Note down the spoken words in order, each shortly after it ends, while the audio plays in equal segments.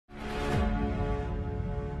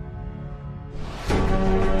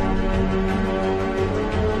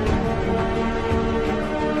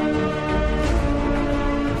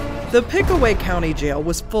The Pickaway County Jail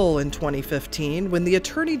was full in 2015 when the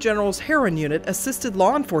Attorney General's Heroin Unit assisted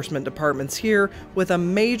law enforcement departments here with a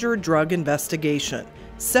major drug investigation.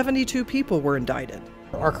 72 people were indicted.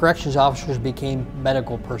 Our corrections officers became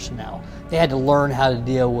medical personnel. They had to learn how to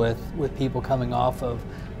deal with people coming off of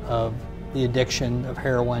the addiction of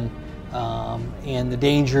heroin and the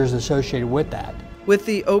dangers associated with that. With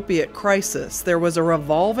the opiate crisis, there was a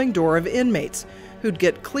revolving door of inmates who'd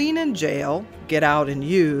get clean in jail, get out and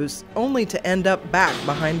use, only to end up back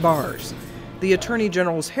behind bars. The Attorney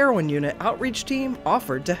General's Heroin Unit outreach team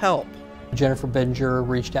offered to help. Jennifer Binger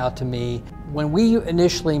reached out to me. When we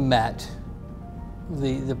initially met,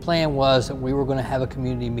 the plan was that we were going to have a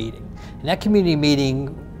community meeting. And that community meeting,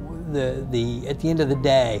 at the end of the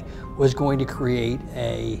day, was going to create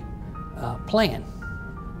a plan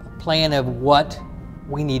of what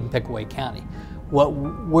we need in Pickaway County,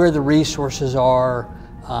 where the resources are,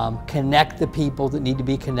 connect the people that need to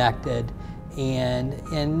be connected,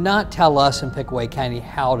 and not tell us in Pickaway County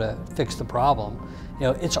how to fix the problem. You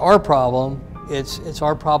know, it's our problem. It's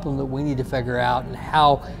our problem that we need to figure out, and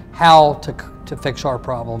how to fix our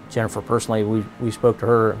problem. Jennifer, personally, we spoke to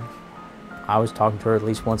her. I was talking to her at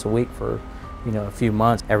least once a week for a few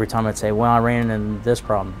months. Every time I'd say, well, I ran into this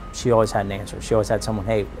problem, she always had an answer. She always had someone,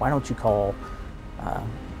 hey, why don't you call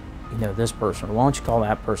this person, or why don't you call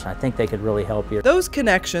that person? I think they could really help you. Those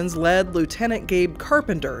connections led Lieutenant Gabe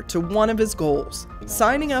Carpenter to one of his goals,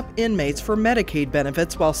 signing up inmates for Medicaid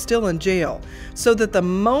benefits while still in jail, so that the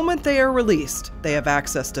moment they are released, they have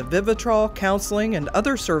access to Vivitrol, counseling, and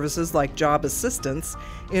other services like job assistance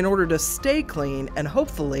in order to stay clean and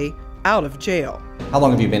hopefully out of jail. How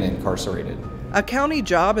long have you been incarcerated? A county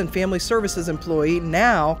job and family services employee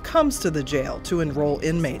now comes to the jail to enroll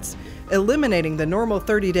inmates, eliminating the normal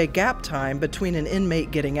 30-day gap time between an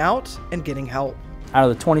inmate getting out and getting help. Out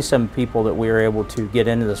of the 27 people that we were able to get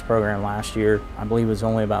into this program last year, I believe it was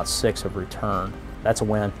only about 6 have returned. That's a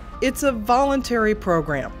win. It's a voluntary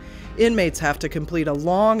program. Inmates have to complete a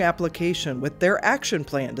long application with their action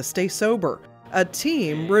plan to stay sober. A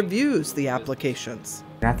team reviews the applications.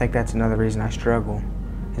 I think that's another reason I struggle,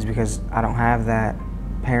 is because I don't have that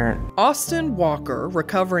parent. Austin Walker,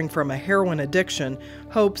 recovering from a heroin addiction,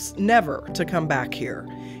 hopes never to come back here.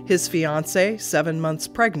 His fiancée, 7 months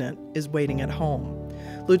pregnant, is waiting at home.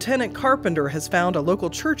 Lieutenant Carpenter has found a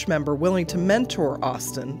local church member willing to mentor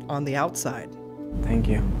Austin on the outside. Thank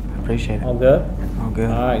you. I appreciate it. All good? All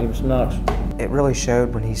good. All right, give us some knocks. It really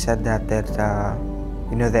showed when he said that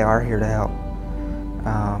they are here to help.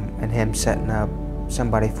 And him setting up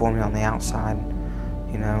somebody for me on the outside,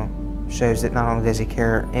 shows that not only does he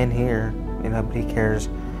care in here, but he cares,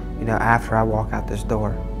 after I walk out this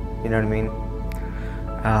door. You know what I mean?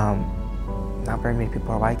 Not very many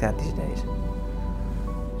people are like that these days.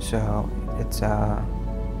 So it's, I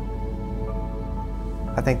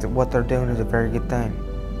think that what they're doing is a very good thing.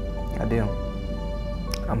 I do.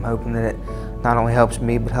 I'm hoping that it not only helps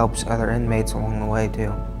me, but helps other inmates along the way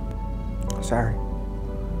too. Sorry.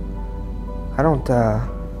 I don't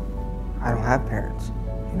have parents,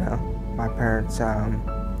 My parents,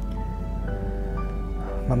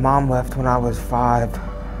 my mom left when I was 5.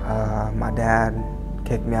 My dad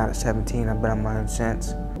kicked me out at 17. I've been on my own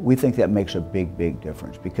since. We think that makes a big, big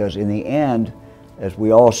difference, because in the end, as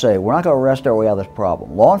we all say, we're not going to rest our way out of this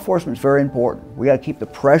problem. Law enforcement is very important. We got to keep the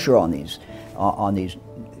pressure on these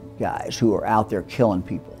guys who are out there killing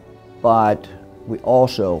people. But we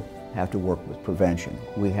also have to work with prevention.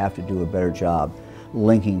 We have to do a better job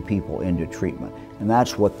linking people into treatment. And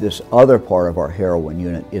that's what this other part of our heroin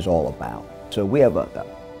unit is all about. So we have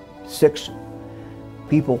 6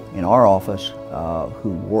 people in our office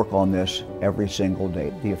who work on this every single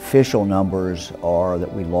day. The official numbers are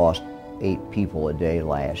that we lost 8 people a day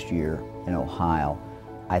last year in Ohio.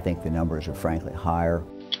 I think the numbers are frankly higher.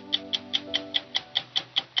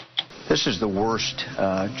 This is the worst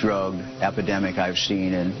drug epidemic I've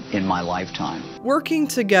seen in my lifetime. Working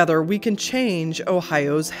together, we can change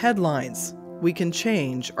Ohio's headlines. We can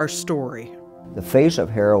change our story. The face of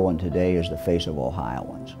heroin today is the face of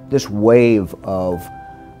Ohioans. This wave of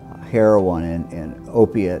heroin and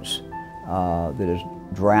opiates that is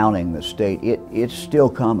drowning the state, it's still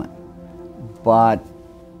coming. But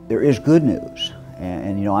there is good news,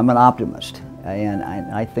 and I'm an optimist, and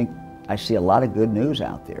I think I see a lot of good news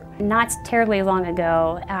out there. Not terribly long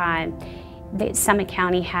ago, Summit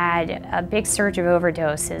County had a big surge of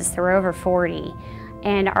overdoses. There were over 40.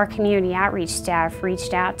 And our community outreach staff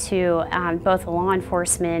reached out to both the law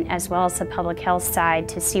enforcement as well as the public health side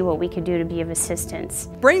to see what we could do to be of assistance.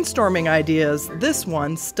 Brainstorming ideas, this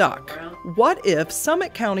one stuck. What if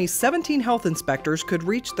Summit County's 17 health inspectors could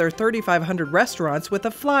reach their 3,500 restaurants with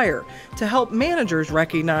a flyer to help managers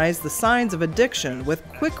recognize the signs of addiction with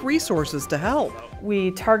quick resources to help?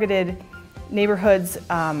 We targeted neighborhoods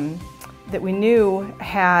that we knew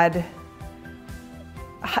had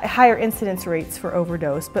higher incidence rates for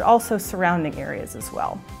overdose, but also surrounding areas as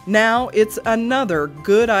well. Now it's another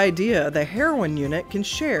good idea the Heroin Unit can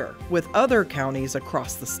share with other counties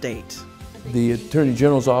across the state. The Attorney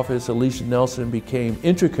General's office, Alicia Nelson, became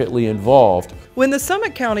intricately involved. When the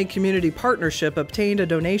Summit County Community Partnership obtained a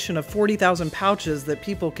donation of 40,000 pouches that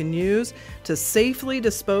people can use to safely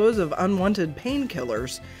dispose of unwanted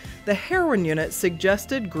painkillers, the Heroin Unit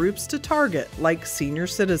suggested groups to target, like senior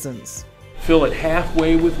citizens. Fill it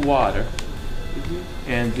halfway with water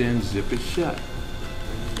and then zip it shut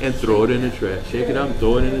and throw it in the trash. Shake it up and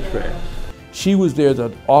throw it in the trash. She was there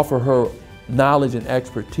to offer her knowledge and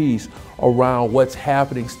expertise around what's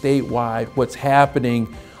happening statewide, what's happening,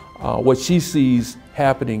 what she sees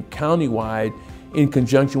happening countywide in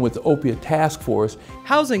conjunction with the Opiate Task Force.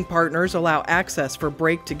 Housing partners allow access for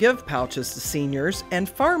break to give pouches to seniors, and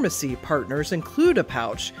pharmacy partners include a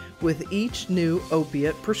pouch with each new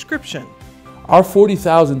opiate prescription. Our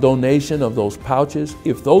 40,000 donation of those pouches,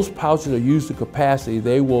 if those pouches are used to capacity,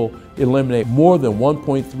 they will eliminate more than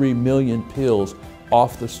 1.3 million pills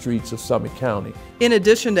off the streets of Summit County. In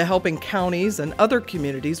addition to helping counties and other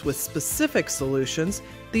communities with specific solutions,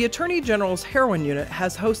 the Attorney General's Heroin Unit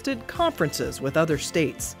has hosted conferences with other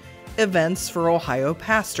states, events for Ohio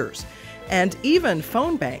pastors, and even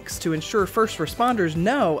phone banks to ensure first responders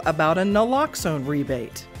know about a naloxone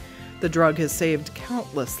rebate. The drug has saved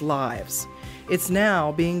countless lives. It's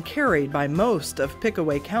now being carried by most of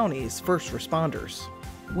Pickaway County's first responders.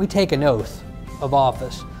 We take an oath of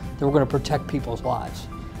office that we're going to protect people's lives,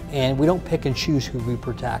 and we don't pick and choose who we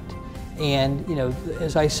protect. And you know,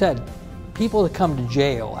 as I said, people that come to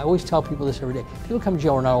jail, I always tell people this every day, people that come to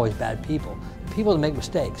jail are not always bad people. People that make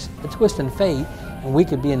mistakes, a twist in fate, and we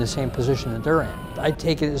could be in the same position that they're in. I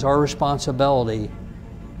take it as our responsibility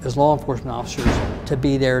as law enforcement officers to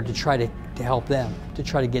be there to try to help them, to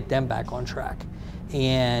try to get them back on track.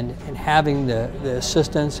 And having the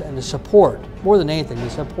assistance and the support, more than anything, the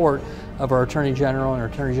support of our Attorney General and our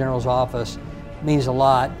Attorney General's office means a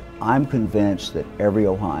lot. I'm convinced that every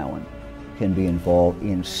Ohioan can be involved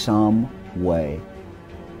in some way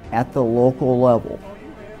at the local level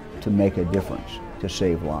to make a difference, to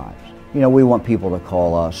save lives. You know, we want people to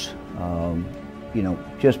call us, you know,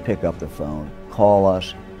 just pick up the phone, call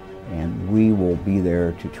us, and we will be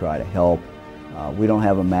there to try to help. We don't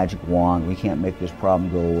have a magic wand, we can't make this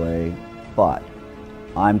problem go away, but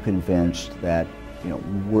I'm convinced that, you know,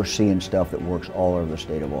 we're seeing stuff that works all over the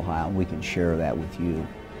state of Ohio, and we can share that with you.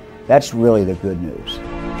 That's really the good news.